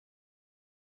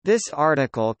This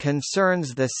article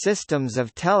concerns the systems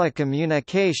of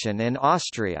telecommunication in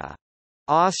Austria.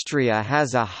 Austria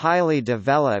has a highly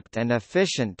developed and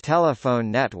efficient telephone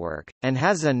network, and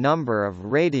has a number of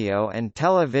radio and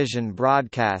television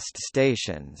broadcast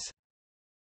stations.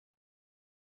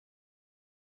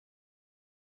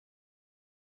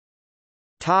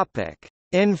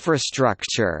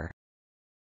 Infrastructure.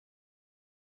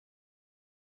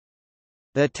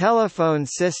 The telephone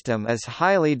system is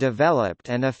highly developed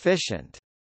and efficient.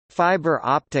 Fiber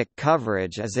optic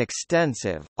coverage is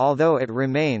extensive, although it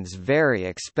remains very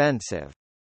expensive.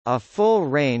 A full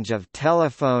range of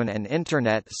telephone and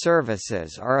Internet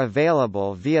services are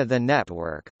available via the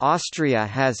network. Austria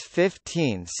has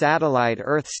 15 satellite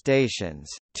Earth stations,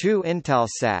 2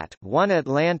 Intelsat, 1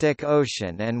 Atlantic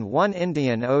Ocean and 1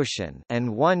 Indian Ocean,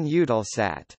 and 1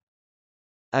 Eutelsat.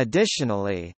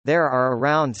 Additionally, there are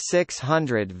around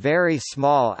 600 very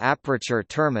small aperture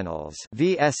terminals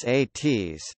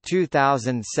 (VSATs)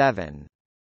 2007.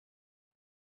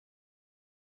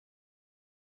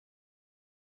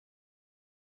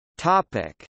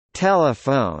 Topic: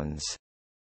 Telephones.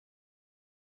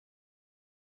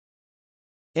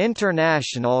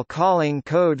 International calling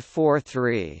code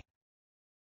 43.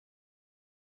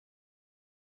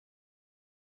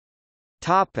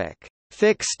 Topic: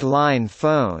 Fixed-line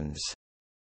phones.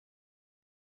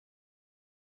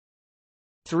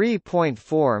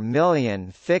 3.4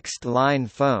 million fixed-line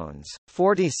phones,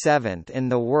 47th in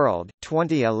the world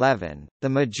 2011. The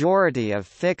majority of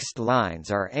fixed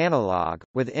lines are analog,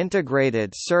 with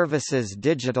Integrated Services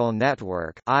Digital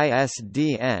Network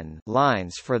 (ISDN)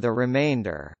 lines for the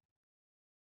remainder.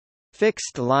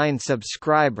 Fixed-line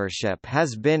subscribership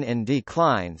has been in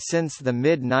decline since the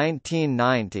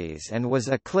mid-1990s and was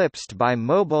eclipsed by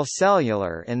mobile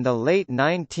cellular in the late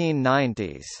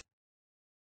 1990s.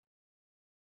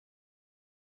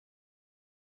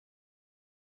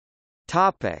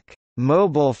 Topic: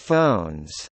 Mobile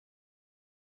phones.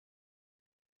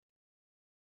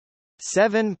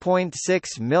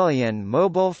 7.6 million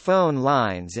mobile phone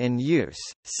lines in use,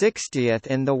 60th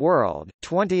in the world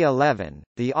 2011.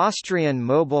 The Austrian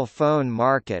mobile phone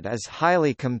market is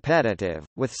highly competitive,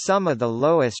 with some of the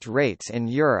lowest rates in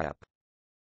Europe.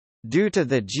 Due to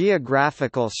the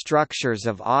geographical structures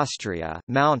of Austria,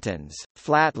 mountains,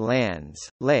 flat lands,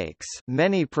 lakes,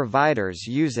 many providers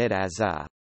use it as a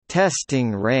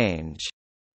testing range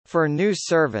for new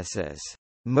services.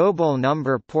 Mobile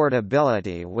number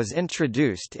portability was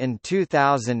introduced in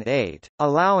 2008,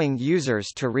 allowing users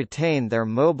to retain their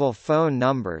mobile phone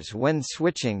numbers when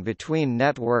switching between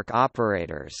network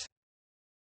operators.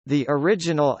 The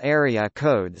original area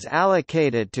codes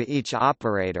allocated to each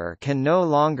operator can no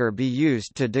longer be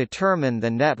used to determine the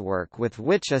network with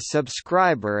which a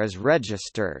subscriber is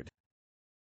registered.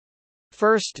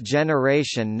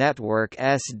 First-generation network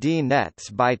SD-Netz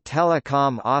by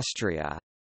Telekom Austria.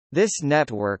 This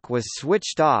network was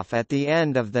switched off at the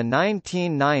end of the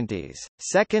 1990s.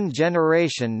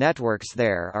 Second-generation networks.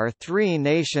 There are 3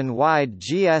 nationwide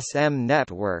GSM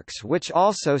networks which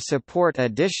also support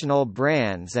additional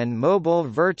brands and mobile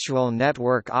virtual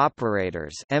network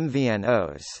operators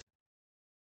 (MVNOs).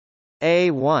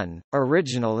 A1,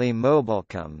 originally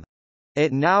Mobilcom.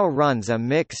 It now runs a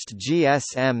mixed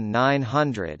GSM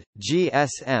 900,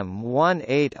 GSM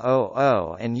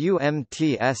 1800 and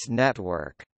UMTS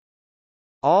network.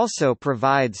 Also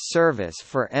provides service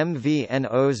for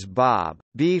MVNOs Bob,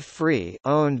 Be Free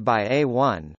owned by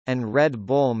A1, and Red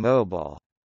Bull Mobile.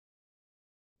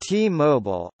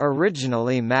 T-Mobile,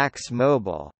 originally Max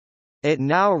Mobile. It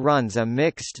now runs a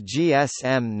mixed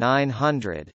GSM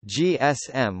 900,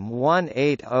 GSM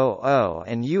 1800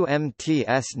 and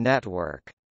UMTS network.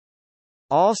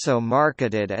 Also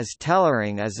marketed as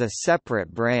Tellering as a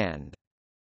separate brand.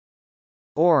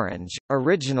 Orange,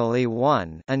 originally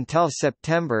One until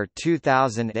September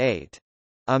 2008.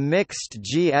 A mixed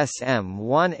GSM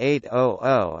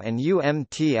 1800 and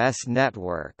UMTS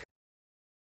network.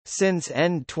 Since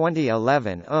end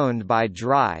 2011 owned by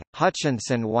Dry,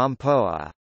 Hutchinson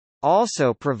Whampoa.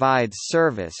 Also provides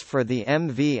service for the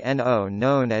MVNO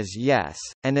known as Yes,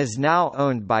 and is now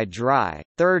owned by Dry,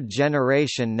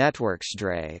 third-generation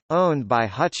Networksdray, owned by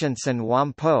Hutchinson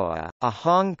Whampoa, a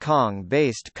Hong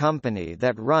Kong-based company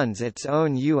that runs its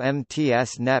own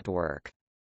UMTS network.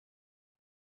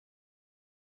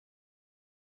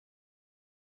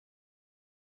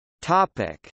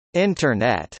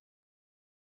 Internet.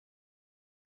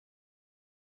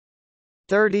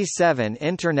 37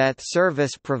 Internet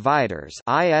Service Providers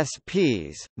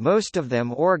 (ISPs), most of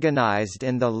them organized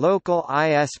in the local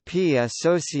ISP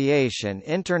association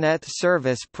Internet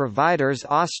Service Providers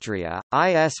Austria,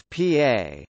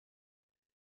 ISPA.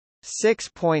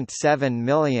 6.7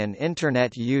 million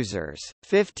Internet users,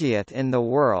 50th in the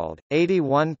world,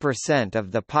 81%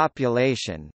 of the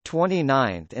population,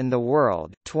 29th in the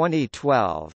world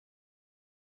 2012.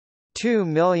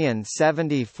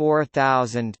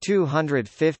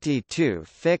 2,074,252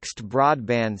 fixed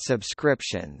broadband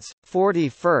subscriptions,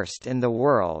 41st in the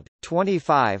world,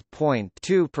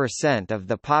 25.2% of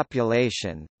the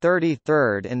population,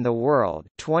 33rd in the world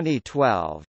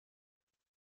 2012.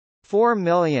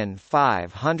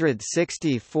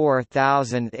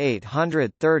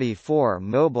 4,564,834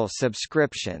 mobile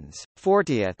subscriptions,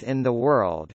 40th in the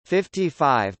world,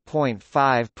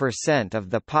 55.5% of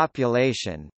the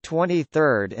population,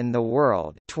 23rd in the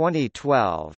world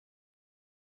 2012.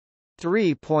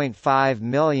 3.5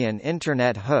 million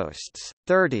Internet hosts,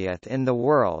 30th in the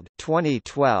world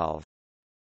 2012.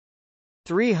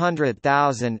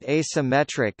 300,000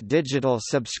 asymmetric digital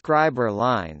subscriber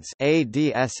lines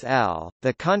 (ADSL).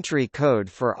 The country code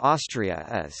for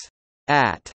Austria is @.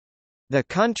 The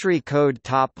country code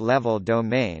top-level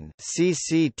domain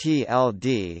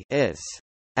 (CCTLD) is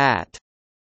 @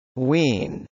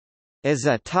 Wien. Is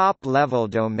a top-level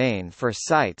domain for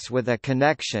sites with a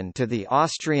connection to the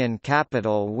Austrian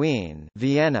capital Wien,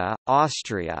 Vienna,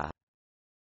 Austria.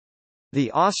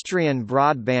 The Austrian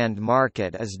broadband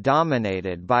market is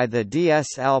dominated by the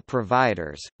DSL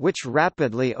providers, which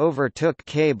rapidly overtook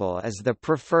cable as the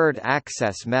preferred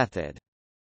access method.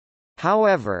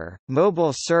 However,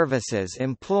 mobile services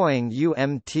employing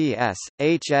UMTS,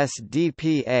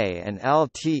 HSDPA and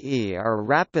LTE are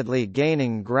rapidly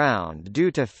gaining ground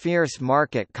due to fierce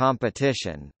market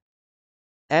competition.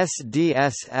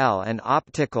 SDSL and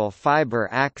optical fiber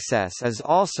access is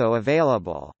also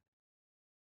available.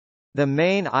 The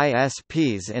main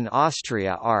ISPs in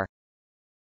Austria are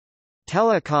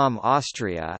Telekom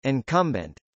Austria,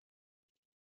 incumbent;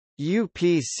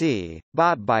 UPC,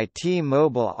 bought by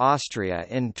T-Mobile Austria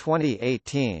in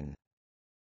 2018;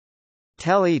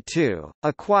 Tele2,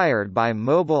 acquired by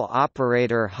mobile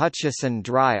operator Hutchison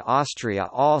Drei Austria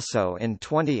also in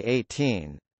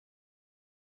 2018.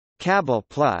 Cable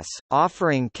Plus,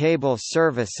 offering cable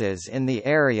services in the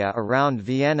area around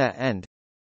Vienna and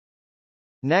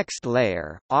Next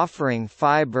Layer, offering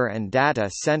fiber and data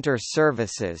center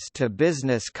services to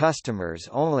business customers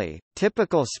only.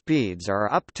 Typical speeds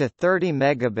are up to 30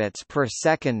 megabits per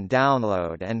second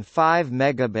download and 5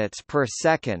 megabits per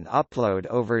second upload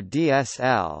over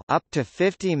DSL, up to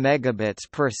 50 megabits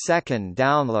per second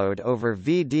download over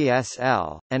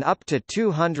VDSL, and up to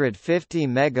 250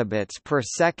 megabits per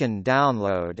second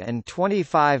download and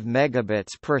 25 megabits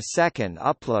per second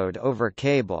upload over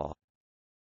cable.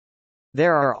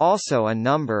 There are also a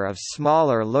number of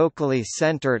smaller locally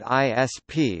centered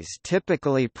ISPs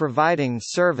typically providing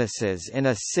services in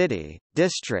a city,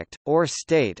 district, or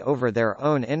state over their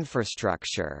own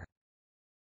infrastructure.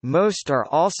 Most are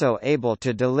also able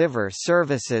to deliver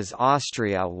services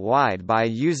Austria-wide by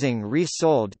using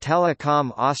resold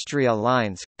Telekom Austria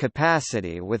lines,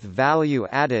 capacity with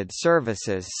value-added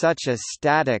services such as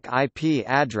static IP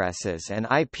addresses and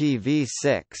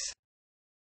IPv6.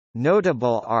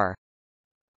 Notable are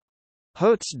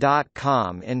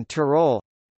Hotz.com in Tyrol,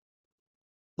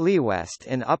 Leewest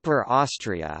in Upper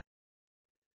Austria,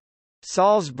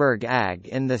 Salzburg AG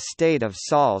in the state of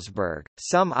Salzburg.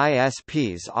 Some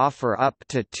ISPs offer up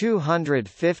to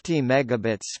 250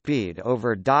 megabits speed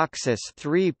over DOCSIS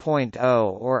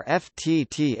 3.0 or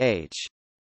FTTH.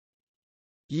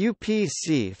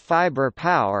 UPC fiber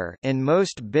power in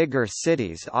most bigger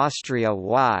cities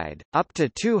Austria-wide, up to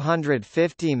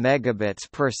 250 megabits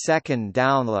per second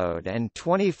download and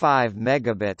 25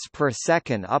 megabits per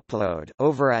second upload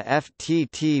over a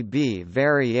FTTB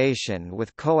variation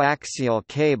with coaxial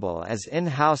cable as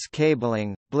in-house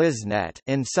cabling. BlizzNet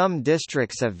in some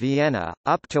districts of Vienna,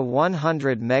 up to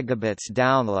 100 megabits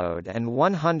download and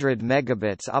 100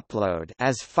 megabits upload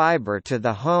as fiber to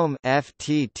the home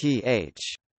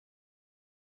FTTH.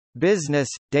 Business,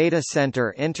 data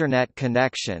center internet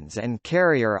connections and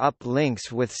carrier uplinks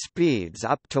with speeds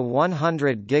up to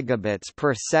 100 gigabits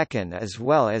per second as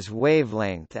well as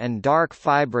wavelength and dark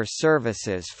fiber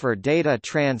services for data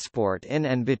transport in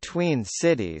and between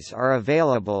cities are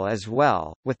available as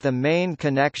well, with the main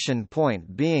connection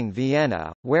point being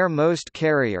Vienna, where most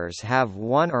carriers have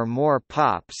one or more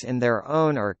POPs in their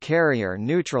own or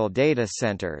carrier-neutral data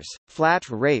centers. Flat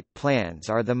rate plans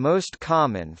are the most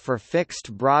common for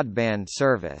fixed broadband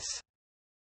service.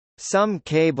 Some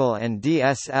cable and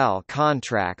DSL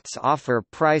contracts offer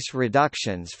price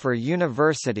reductions for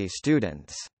university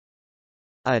students.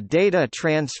 A data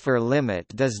transfer limit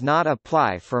does not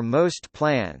apply for most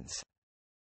plans.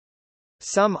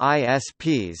 Some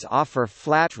ISPs offer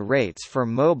flat rates for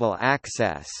mobile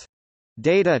access.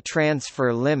 Data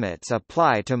transfer limits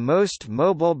apply to most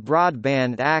mobile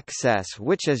broadband access,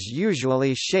 which is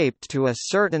usually shaped to a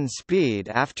certain speed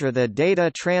after the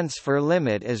data transfer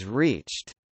limit is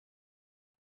reached.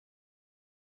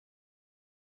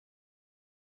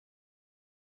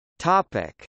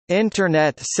 Topic: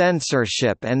 Internet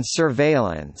censorship and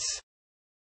surveillance.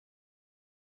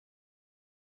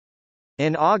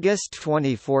 In August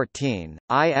 2014,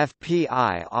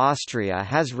 IFPI Austria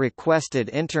has requested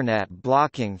Internet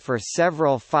blocking for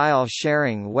several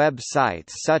file-sharing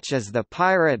websites such as the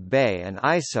Pirate Bay and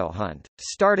ISOHunt,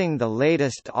 starting the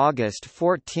latest August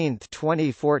 14,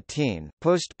 2014,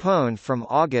 postponed from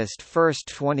August 1,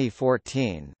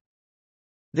 2014.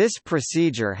 This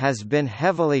procedure has been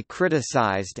heavily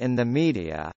criticized in the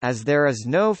media, as there is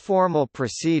no formal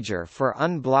procedure for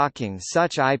unblocking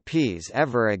such IPs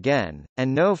ever again,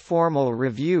 and no formal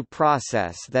review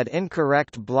process that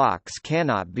incorrect blocks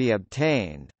cannot be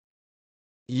obtained.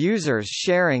 Users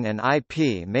sharing an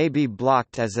IP may be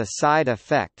blocked as a side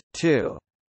effect, too.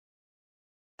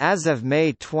 As of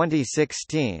May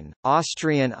 2016,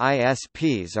 Austrian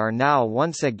ISPs are now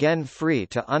once again free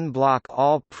to unblock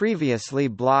all previously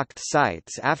blocked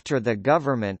sites after the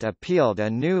government appealed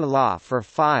a new law for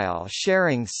file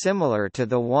sharing similar to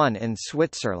the one in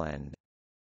Switzerland.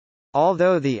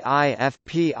 Although the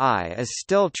IFPI is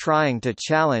still trying to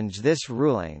challenge this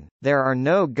ruling, there are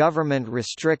no government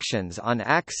restrictions on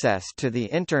access to the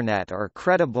Internet or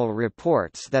credible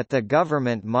reports that the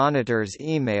government monitors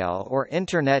email or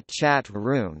Internet chat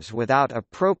rooms without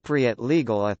appropriate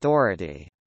legal authority.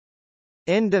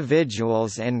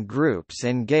 Individuals and groups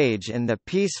engage in the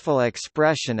peaceful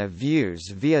expression of views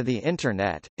via the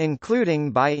Internet,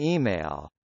 including by email.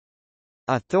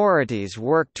 Authorities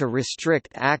work to restrict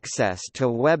access to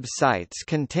websites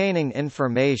containing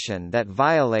information that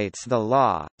violates the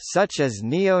law, such as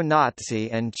neo-Nazi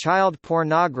and child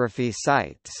pornography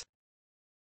sites.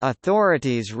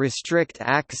 Authorities restrict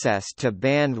access to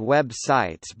banned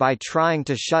websites by trying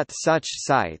to shut such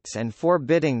sites and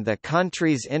forbidding the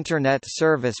country's internet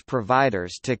service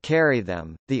providers to carry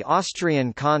them. The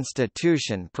Austrian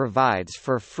constitution provides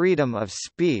for freedom of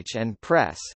speech and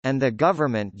press, and the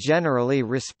government generally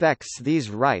respects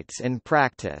these rights in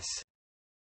practice.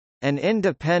 An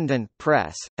independent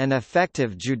press, an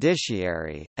effective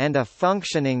judiciary, and a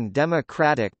functioning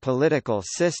democratic political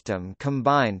system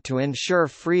combine to ensure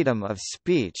freedom of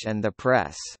speech and the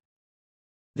press.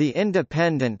 The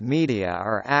independent media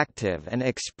are active and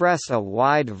express a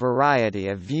wide variety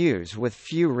of views with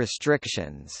few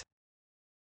restrictions.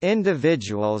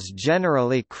 Individuals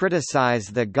generally criticize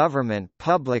the government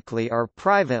publicly or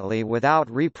privately without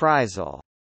reprisal.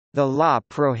 The law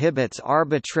prohibits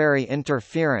arbitrary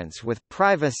interference with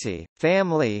privacy,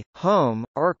 family, home,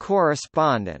 or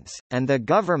correspondence, and the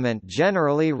government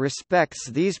generally respects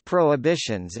these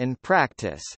prohibitions in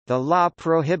practice. The law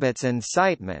prohibits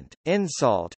incitement,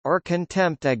 insult, or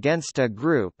contempt against a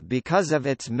group because of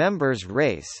its members'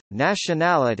 race,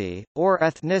 nationality, or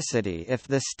ethnicity if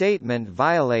the statement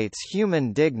violates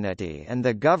human dignity and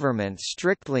the government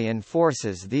strictly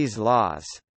enforces these laws.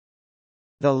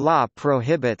 The law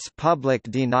prohibits public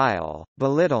denial,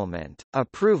 belittlement,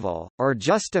 approval, or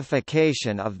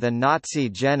justification of the Nazi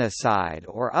genocide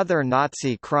or other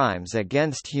Nazi crimes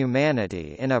against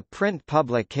humanity in a print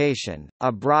publication,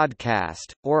 a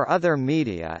broadcast, or other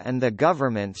media, and the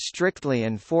government strictly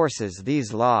enforces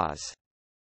these laws.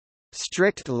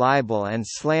 Strict libel and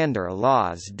slander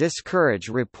laws discourage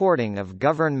reporting of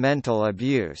governmental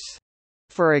abuse.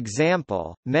 For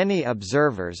example, many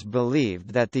observers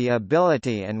believed that the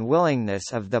ability and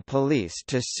willingness of the police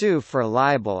to sue for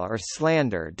libel or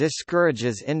slander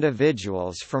discourages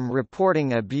individuals from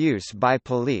reporting abuse by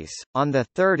police. On the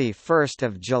 31st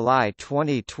of July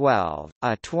 2012,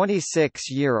 a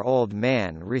 26-year-old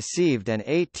man received an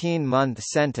 18-month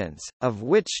sentence, of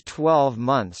which 12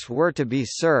 months were to be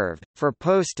served, for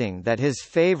posting that his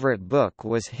favorite book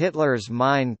was Hitler's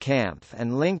Mein Kampf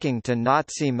and linking to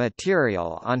Nazi material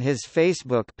on his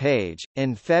Facebook page.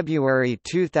 In February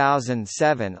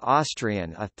 2007,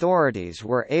 Austrian authorities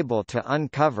were able to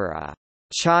uncover a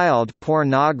child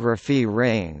pornography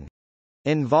ring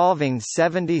involving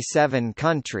 77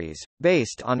 countries,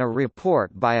 based on a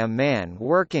report by a man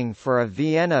working for a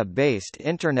Vienna-based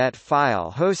internet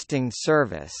file hosting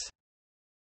service.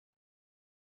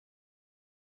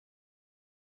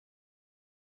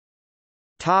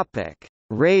 Topic: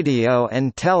 Radio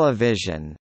and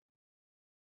television.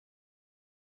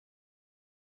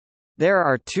 There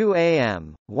are 2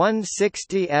 AM,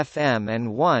 160 FM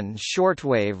and 1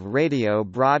 shortwave radio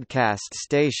broadcast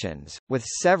stations, with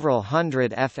several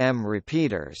hundred FM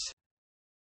repeaters.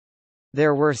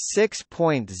 There were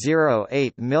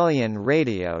 6.08 million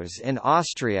radios in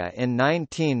Austria in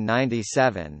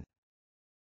 1997.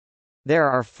 There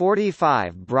are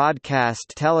 45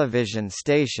 broadcast television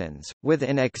stations, with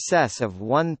in excess of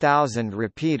 1,000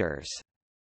 repeaters.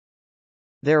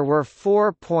 There were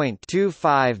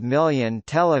 4.25 million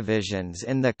televisions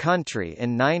in the country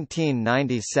in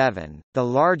 1997. The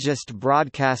largest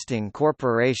broadcasting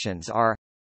corporations are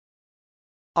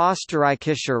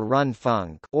Österreichischer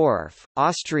Rundfunk (ORF),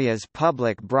 Austria's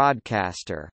public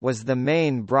broadcaster, was the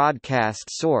main broadcast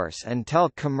source until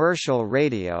commercial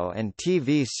radio and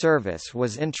TV service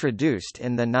was introduced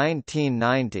in the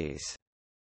 1990s.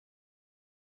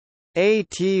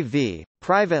 ATV,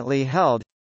 privately held.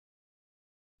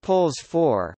 Puls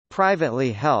 4,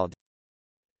 privately held.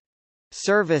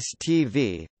 Service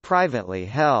TV, privately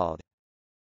held.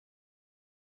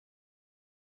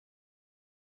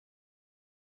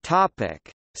 Topic.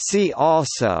 See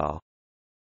also: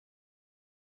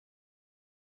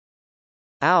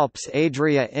 Alps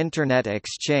Adria Internet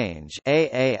Exchange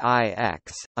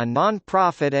 (AAIX), a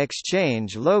non-profit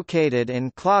exchange located in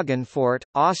Klagenfurt,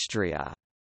 Austria.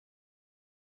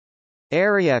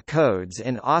 Area codes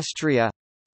in Austria.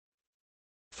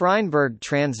 Freinberg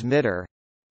transmitter.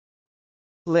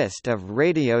 List of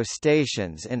radio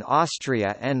stations in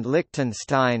Austria and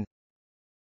Liechtenstein.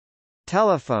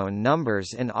 Telephone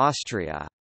numbers in Austria.